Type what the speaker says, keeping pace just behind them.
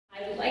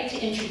like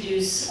to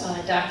introduce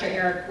Dr.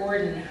 Eric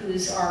Gordon,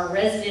 who's our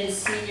resident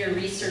senior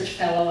research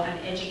fellow on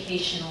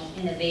educational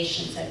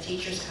innovations at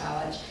Teachers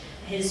College.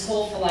 His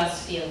whole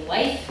philosophy of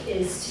life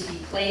is to be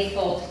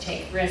playful, to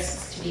take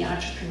risks, to be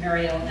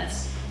entrepreneurial, and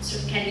that's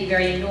sort of can be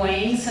very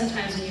annoying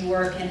sometimes when you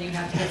work and you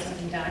have to get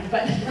something done.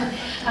 But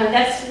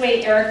that's the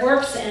way Eric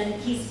works, and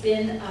he's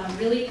been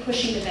really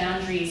pushing the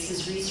boundaries.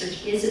 His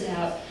research is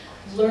about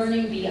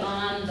learning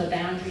beyond the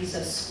boundaries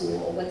of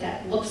school, what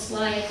that looks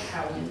like,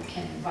 how you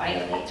can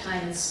violate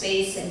time and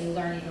space, and you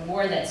learn even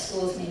more that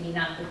school is maybe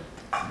not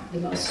the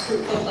most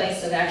fruitful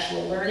place of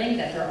actual learning,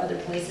 that there are other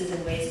places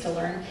and ways to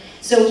learn.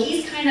 So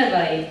he's kind of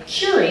a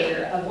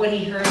curator of what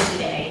he heard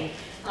today,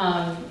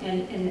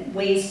 and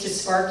ways to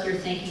spark your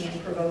thinking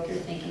and provoke your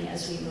thinking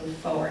as we move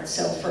forward.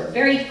 So for a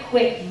very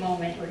quick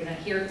moment, we're going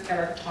to hear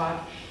Eric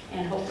talk,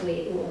 and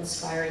hopefully it will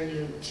inspire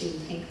you to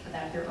think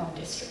about your own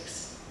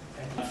districts.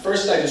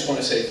 First, I just want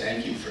to say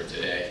thank you for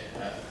today.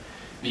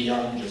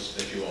 Beyond just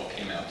that you all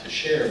came out to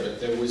share,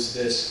 but there was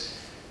this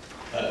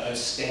a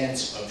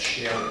stance of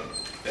sharing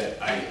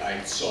that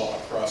I saw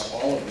across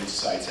all of these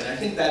sites. And I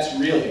think that's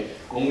really,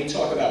 when we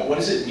talk about what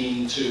does it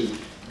mean to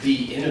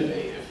be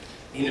innovative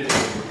in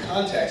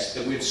context,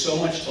 that we have so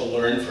much to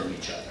learn from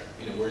each other.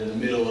 You know, we're in the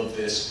middle of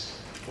this,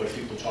 what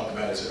people talk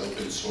about as an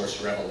open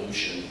source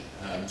revolution.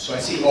 So I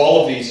see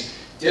all of these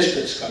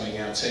districts coming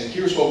out saying,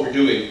 here's what we're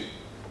doing,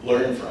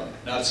 learn from it.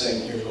 Not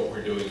saying, here's what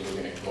we're doing,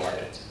 we're going to guard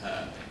it.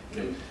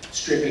 You know,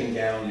 stripping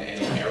down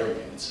any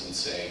arrogance and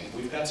saying,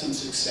 we've got some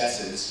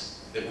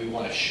successes that we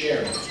want to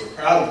share because we're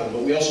proud of them,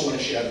 but we also want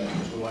to share them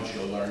because we want you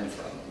to learn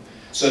from them.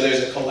 So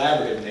there's a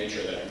collaborative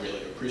nature that I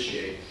really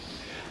appreciate.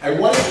 I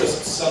want to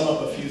just sum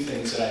up a few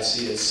things that I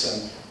see as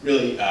some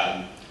really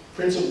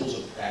principles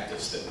of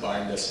practice that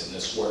bind us in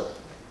this work.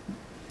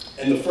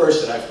 And the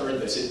first, and I've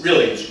heard this, it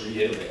really is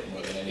reiterated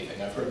more than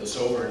anything. I've heard this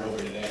over and over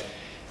today,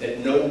 that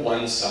no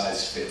one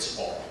size fits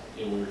all.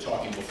 You know, we were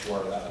talking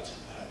before about,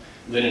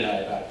 Lynn and I,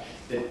 about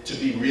that to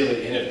be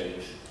really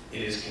innovative,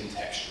 it is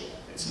contextual.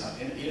 It's not,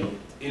 you know,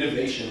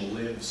 innovation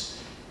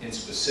lives in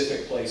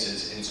specific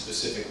places, in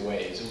specific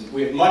ways. And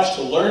we have much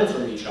to learn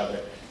from each other,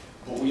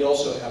 but we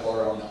also have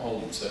our own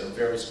homes that are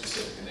very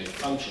specific and they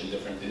function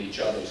different than each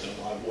other's in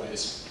a lot of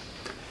ways.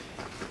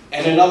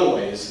 And another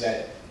way is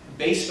that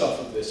based off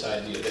of this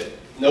idea that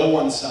no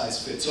one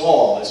size fits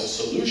all as a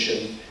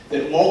solution,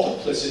 that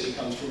multiplicity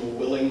comes from a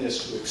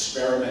willingness to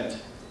experiment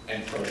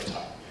and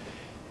prototype.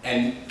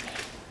 And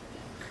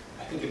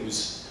I think it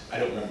was, I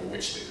don't remember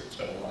which speaker, it's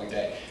been a long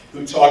day,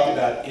 who talked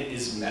about it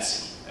is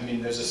messy. I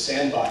mean, there's a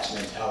sandbox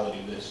mentality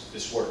to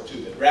this work too,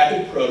 that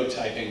rapid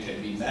prototyping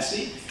can be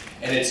messy,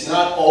 and it's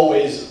not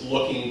always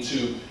looking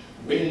to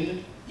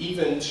win,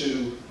 even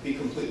to be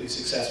completely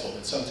successful,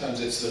 but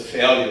sometimes it's the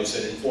failures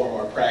that inform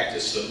our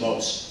practice the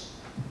most.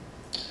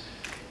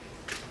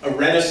 A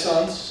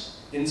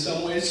renaissance, in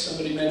some ways,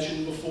 somebody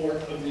mentioned before,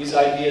 of these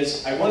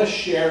ideas. I want to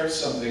share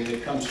something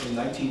that comes from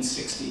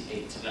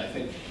 1968, and I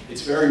think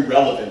it's very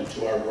relevant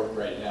to our work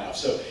right now.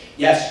 So,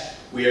 yes,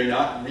 we are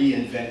not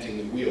reinventing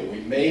the wheel.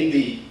 We may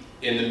be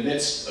in the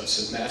midst of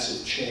some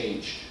massive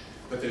change,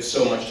 but there's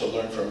so much to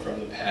learn from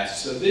the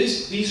past. So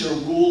these are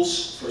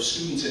rules for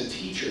students and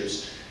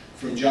teachers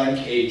from John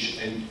Cage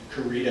and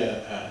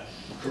Karita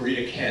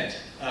Kent.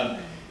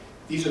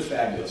 These are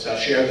fabulous. I'll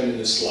share them in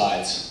the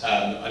slides.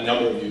 A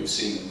number of you have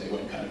seen them. They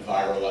went kind of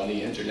viral on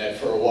the internet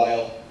for a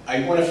while.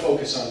 I want to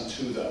focus on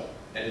two, though,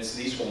 and it's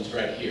these ones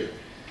right here.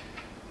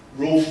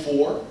 Rule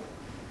 4,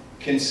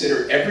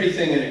 consider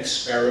everything an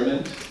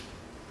experiment.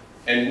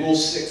 And Rule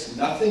 6,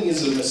 nothing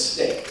is a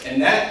mistake. And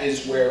that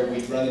is where we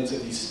run into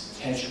these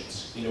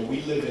tensions. You know,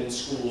 we live in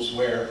schools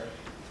where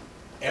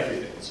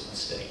everything is a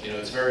mistake. You know,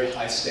 it's very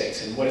high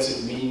stakes. And what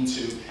does it mean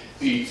to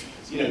be,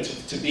 you know,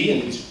 to be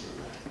in these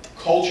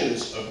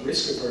cultures of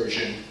risk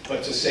aversion,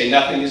 but to say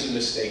nothing is a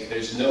mistake.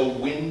 There's no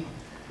win,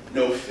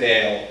 no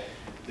fail.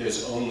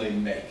 There's only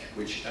make,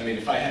 which, I mean,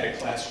 if I had a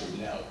classroom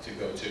now to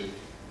go to,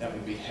 that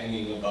would be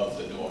hanging above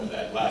the door,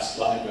 that last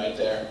slide right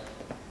there.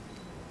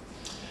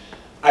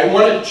 I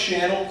want to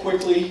channel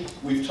quickly.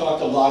 We've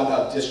talked a lot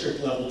about district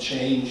level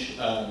change.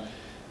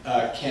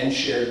 Ken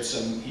shared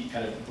some, he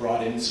kind of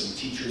brought in some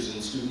teachers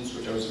and students,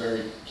 which I was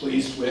very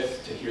pleased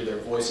with, to hear their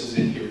voices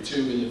in here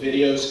too in the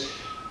videos.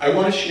 I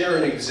want to share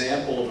an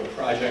example of a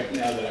project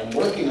now that I'm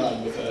working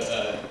on with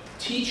a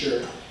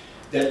teacher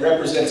that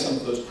represents some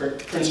of those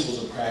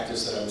principles of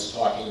practice that I was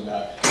talking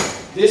about.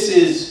 This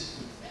is,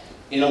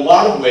 in a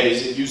lot of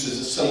ways, it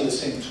uses some of the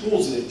same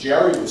tools that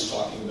Jerry was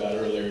talking about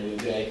earlier in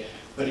the day,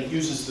 but it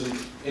uses them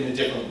in a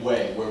different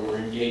way, where we're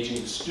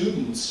engaging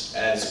students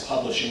as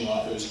publishing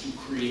authors to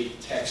create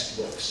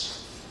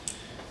textbooks.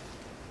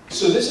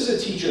 So this is a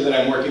teacher that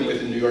I'm working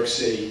with in New York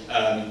City.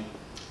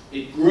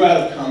 It grew out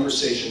of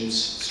conversations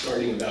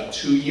starting about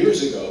 2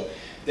 years ago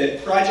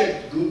that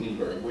Project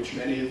Gutenberg, which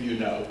many of you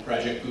know,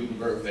 Project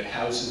Gutenberg, that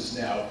houses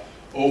now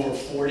over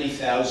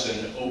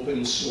 40,000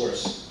 open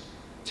source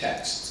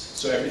texts.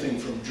 So everything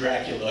from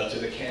Dracula to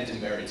the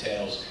Canterbury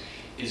Tales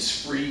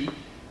is free,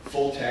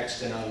 full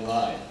text, and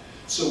online.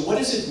 So what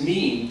does it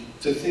mean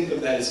to think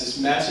of that as this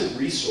massive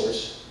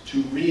resource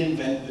to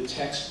reinvent the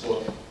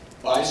textbook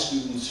by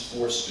students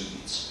for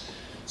students?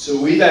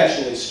 So we've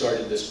actually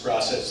started this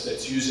process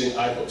that's using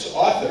iBooks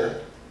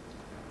Author,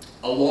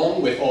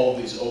 along with all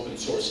of these open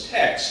source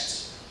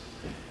texts,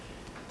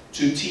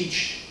 to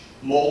teach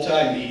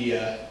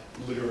multimedia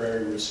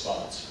literary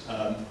response,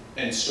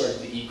 and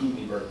started the E.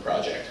 Gutenberg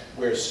project,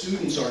 where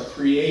students are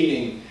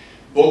creating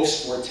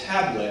books for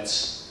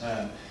tablets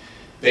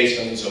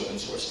based on these open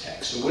source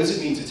texts. So what does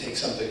it mean to take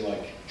something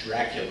like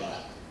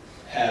Dracula,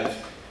 have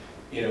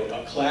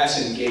a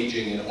class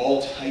engaging in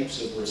all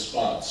types of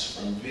response,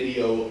 from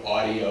video,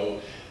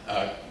 audio,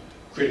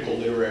 critical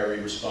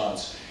literary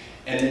response,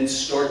 and then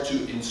start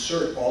to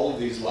insert all of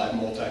these live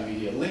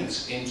multimedia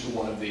links into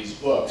one of these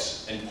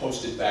books and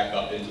post it back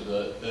up into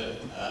the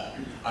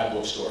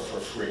iBook store for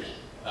free.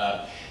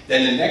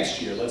 Then the next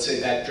year, let's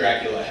say that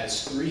Dracula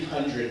has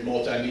 300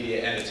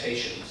 multimedia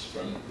annotations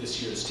from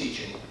this year's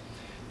teaching.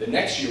 The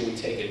next year we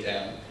take it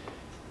down,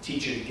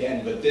 teach it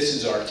again, but this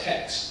is our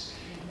text.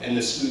 And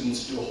the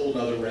students do a whole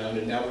nother round,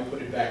 and now we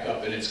put it back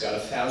up and it's got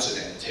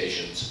 1,000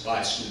 annotations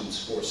by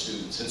students for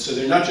students. And so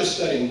they're not just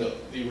studying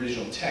the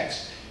original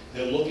text,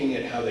 they're looking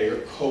at how they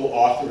are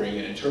co-authoring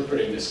and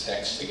interpreting this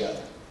text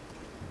together.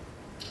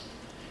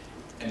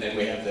 And then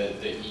we have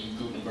the E.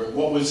 Gutenberg.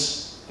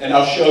 And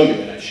I'll show you,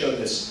 and I showed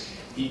this,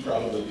 he'd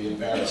probably be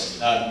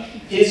embarrassed.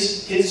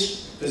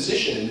 His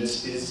position in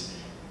this is,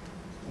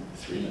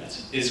 3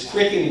 minutes, is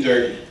quick and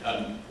dirty,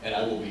 and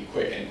I will be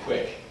quick and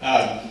quick.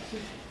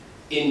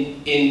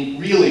 In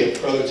really a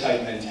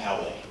prototype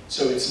mentality.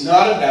 So it's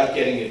not about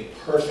getting it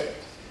perfect.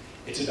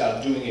 It's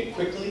about doing it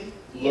quickly,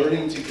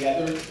 learning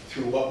together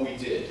through what we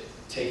did,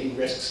 taking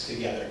risks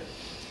together,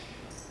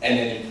 and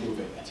then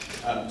improving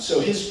it. So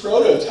his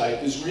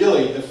prototype is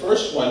really, the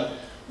first one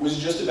was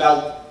just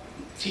about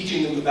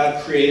teaching them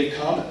about Creative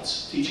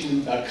Commons, teaching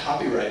them about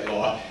copyright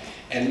law,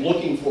 and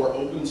looking for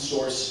open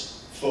source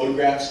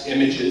photographs,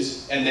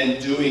 images, and then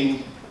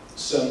doing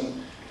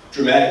some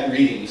dramatic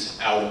readings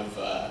out of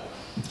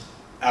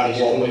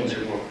all of These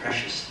are more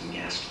precious than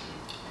gasoline.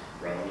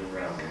 Round and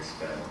round they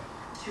spin.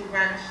 To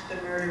wrench the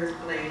murderer's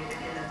blade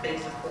in the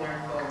face of foreign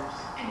foes.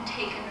 And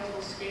take a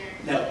noble spirit.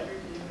 Now,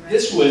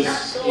 this was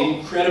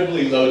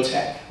incredibly low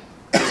tech,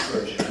 this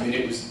version. I mean,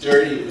 it was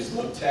dirty, it was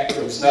low tech,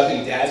 there was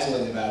nothing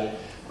dazzling about it,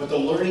 but the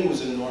learning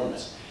was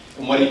enormous.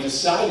 And what he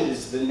decided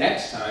is the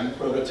next time,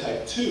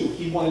 prototype 2,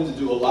 he wanted to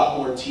do a lot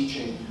more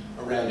teaching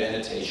around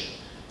annotation.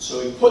 So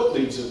he put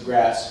Leaves of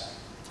Grass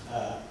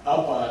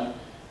up on,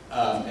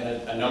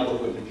 and a number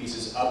of written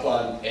pieces up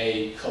on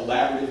a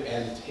collaborative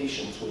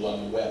annotation tool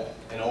on the web.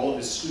 And all of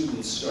his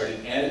students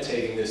started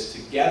annotating this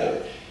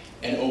together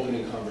and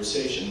opening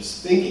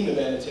conversations, thinking of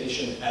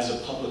annotation as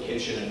a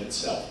publication in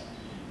itself.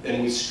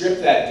 Then we strip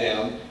that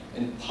down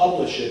and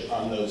publish it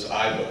on those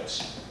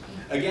iBooks.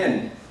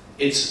 Again,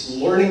 it's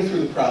learning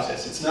through the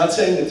process. It's not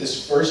saying that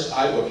this first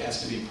iBook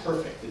has to be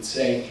perfect. It's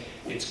saying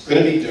it's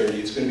going to be dirty,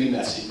 it's going to be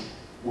messy.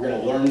 We're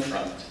going to learn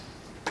from it.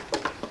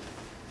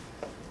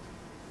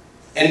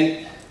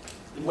 And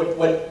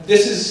what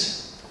this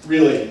is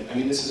really, I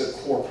mean, this is a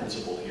core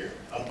principle here,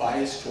 a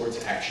bias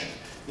towards action.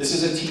 This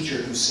is a teacher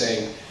who's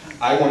saying,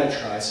 I want to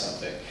try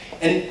something.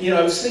 And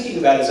I was thinking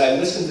about, as I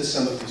listened to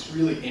some of these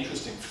really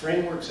interesting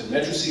frameworks and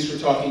matrices we're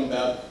talking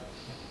about,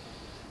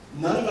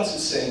 none of us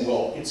is saying,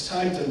 well, it's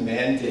time to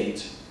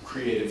mandate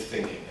creative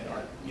thinking.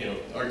 And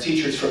our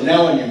teachers, from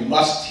now on, you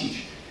must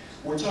teach.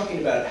 We're talking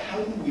about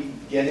how do we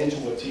get into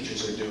what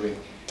teachers are doing,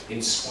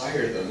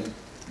 inspire them,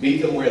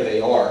 meet them where they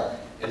are,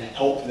 and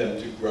help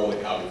them to grow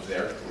it out of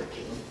their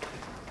curriculum.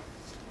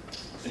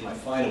 And my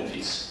final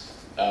piece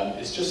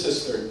is just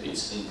this third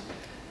piece, and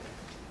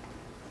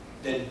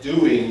that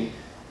doing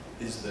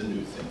is the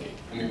new thinking.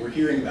 I mean, we're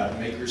hearing about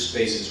maker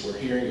spaces, we're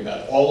hearing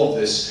about all of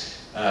this,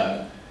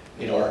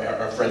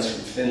 our friends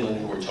from Finland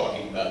who are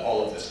talking about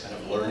all of this kind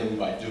of learning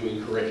by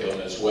doing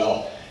curriculum as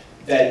well,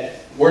 that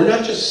we're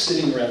not just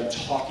sitting around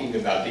talking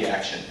about the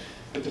action,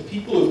 but the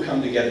people who've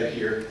come together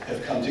here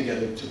have come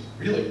together to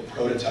really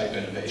prototype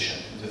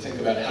innovation, to think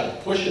about how to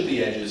push at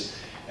the edges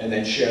and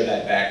then share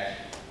that back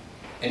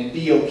and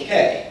be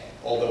okay,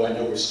 although I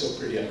know we're still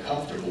pretty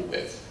uncomfortable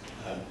with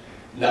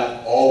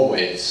not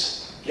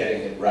always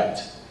getting it right.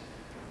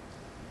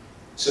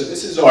 So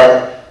this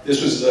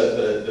was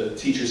the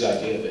teacher's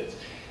idea that,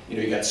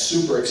 he got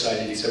super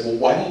excited. He said, well,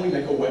 why don't we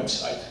make a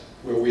website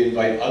where we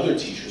invite other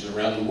teachers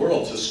around the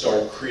world to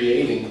start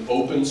creating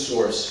open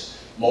source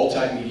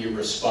multimedia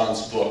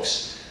response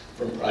books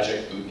from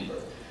Project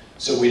Gutenberg.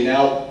 So we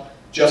now,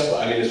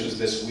 this was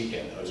this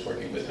weekend I was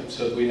working with him,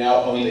 so we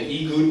now own the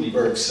E.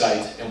 Gutenberg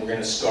site, and we're going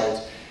to start,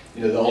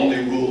 the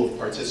only rule of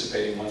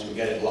participating once we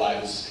get it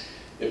live is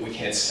that we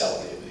can't sell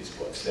any of these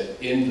books,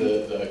 that in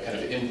the kind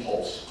of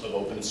impulse of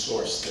open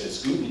source that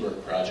is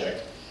Gutenberg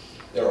Project,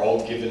 they're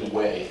all given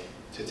away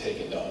to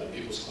take into other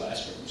people's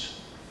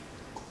classrooms.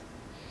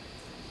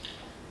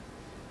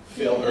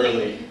 Fail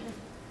early,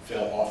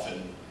 fail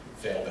often,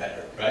 fail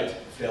better, right?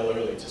 Fail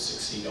early to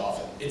succeed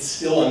often. It's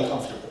still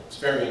uncomfortable. It's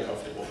very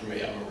uncomfortable for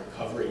me. I'm a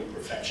recovering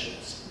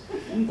perfectionist.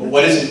 But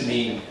what does it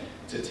mean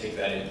to take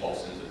that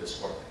impulse into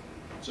this work?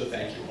 So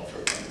thank you all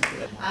for coming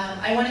today.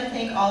 I want to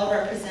thank all of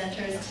our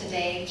presenters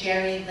today,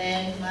 Jerry,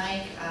 Lynn,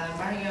 Mike,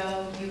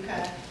 Mario,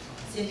 Yuka,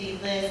 Cindy,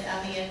 Liz,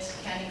 Elliot,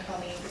 Candy,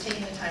 Colleen, for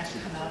taking the time to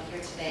come out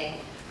here today.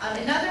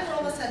 Now that we're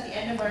almost at the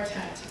end of our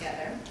time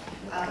together,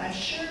 I'm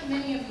sure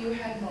many of you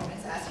had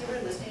moments as you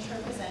were listening to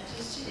our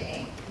presenters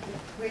today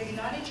where you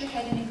nodded your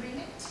head in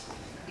agreement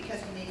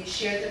because you maybe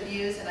shared the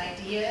views and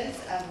ideas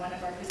of one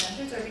of our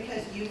presenters, or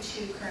because you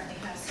too currently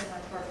have similar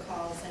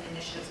protocols and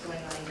initiatives going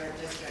on in your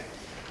district.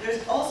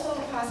 There's also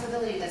a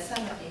possibility that some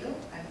of you,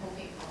 I'm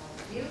hoping all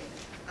of you,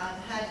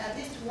 had at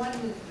least one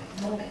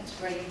moment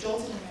where you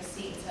jolted in your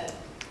seat and said,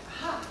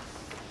 aha,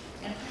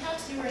 and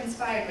perhaps you were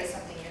inspired by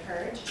something you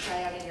heard to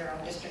try out in your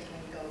own district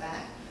when you go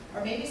back,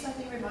 or maybe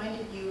something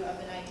reminded you of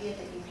an idea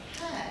that you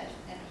had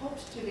and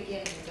hoped to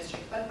begin in your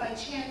district, but by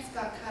chance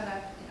got caught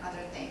up in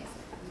other things.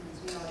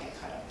 We all get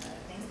caught up in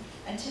other things.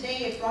 And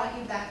today it brought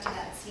you back to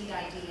that seed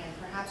idea, and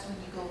perhaps when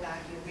you go back,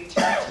 you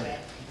return to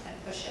it and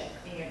push it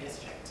in your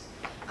district.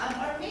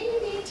 Or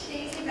maybe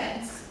today's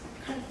events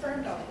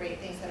confirmed all the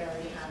great things that are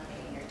already happening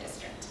in your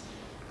district.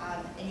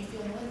 And you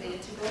feel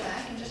motivated to go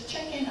back and just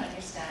check in on your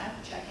staff,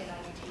 check in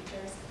on your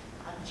teachers,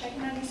 check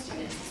in on your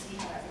students to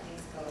see how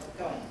everything's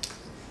going.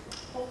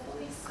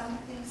 Hopefully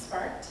something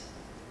sparked.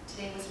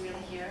 Today was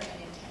really here and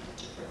intended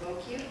to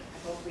provoke you. I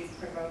hope we've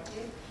provoked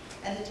you.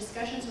 And the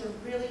discussions were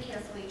really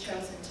carefully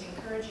chosen to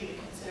encourage you to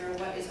consider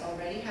what is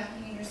already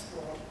happening in your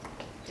school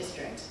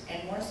district.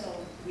 And more so,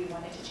 we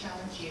wanted to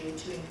challenge you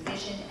to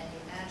envision and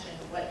imagine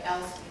what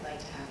else you'd like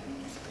to happen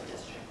in your school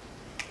district.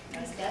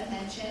 Now, as Deb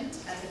mentioned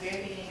at the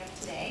very beginning of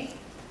today,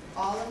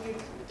 all of your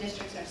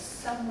districts are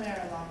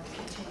somewhere along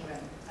the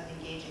continuum of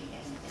engaging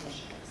in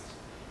initiatives.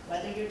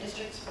 Whether your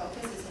district's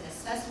focus is in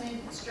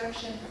assessment,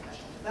 instruction,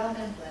 professional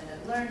development,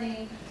 blended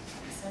learning,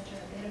 or the center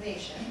of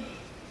innovation,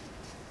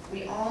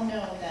 we all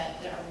know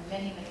that there are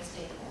many, many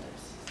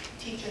stakeholders.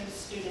 Teachers,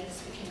 students,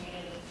 the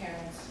community,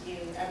 parents,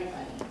 you,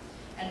 everybody.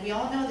 And we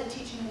all know that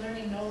teaching and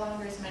learning no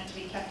longer is meant to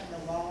be kept in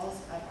the walls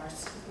of our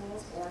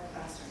schools or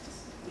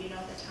classrooms. We know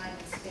that time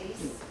and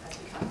space has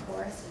become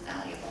porous and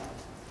valuable.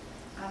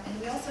 And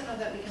we also know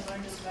that we can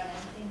learn just about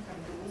anything from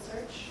Google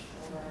search,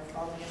 or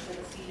following a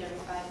Twitter feed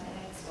every 5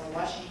 minutes, or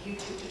watching a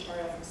YouTube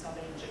tutorial from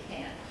somebody in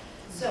Japan.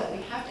 So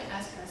we have to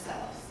ask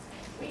ourselves,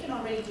 we can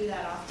already do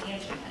that off the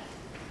internet.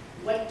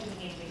 What do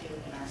we need to be doing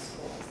in our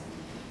schools?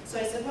 So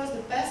I suppose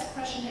the best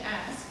question to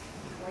ask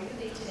before you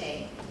leave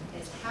today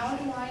is, how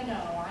do I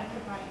know I'm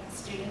providing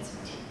students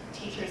and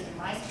teachers in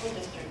my school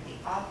district the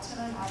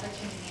optimum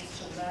opportunities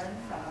to learn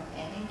from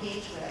and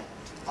engage with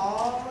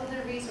all of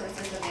the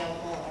resources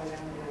available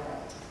around the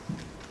world?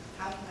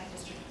 How can my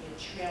district be a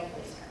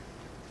trailblazer,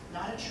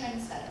 not a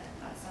trendsetter,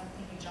 not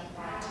something you jump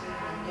onto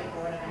and get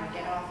bored of and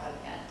get off of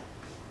again,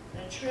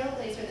 but a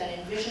trailblazer that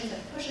envisions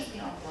and pushes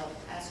the envelope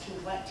as to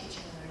what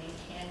teaching and learning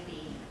can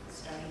be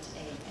starting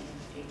today and in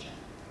the future.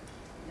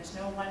 There's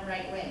no one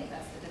right way.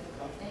 That's the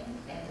difficult thing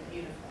and the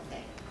beautiful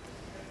thing.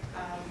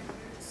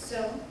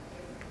 So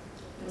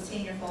you'll see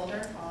in your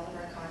folder all of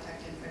our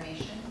contact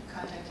information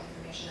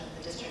of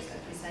the districts that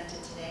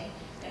presented today.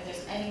 If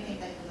there's anything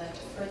that you'd like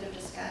to further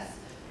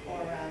discuss, or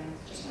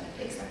just want to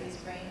pick somebody's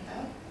brain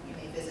about, you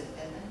may visit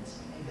Finland,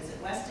 you may visit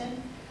Weston.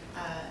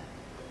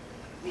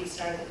 We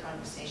started the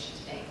conversation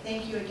today.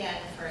 Thank you again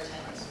for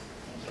attending.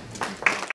 Thank you.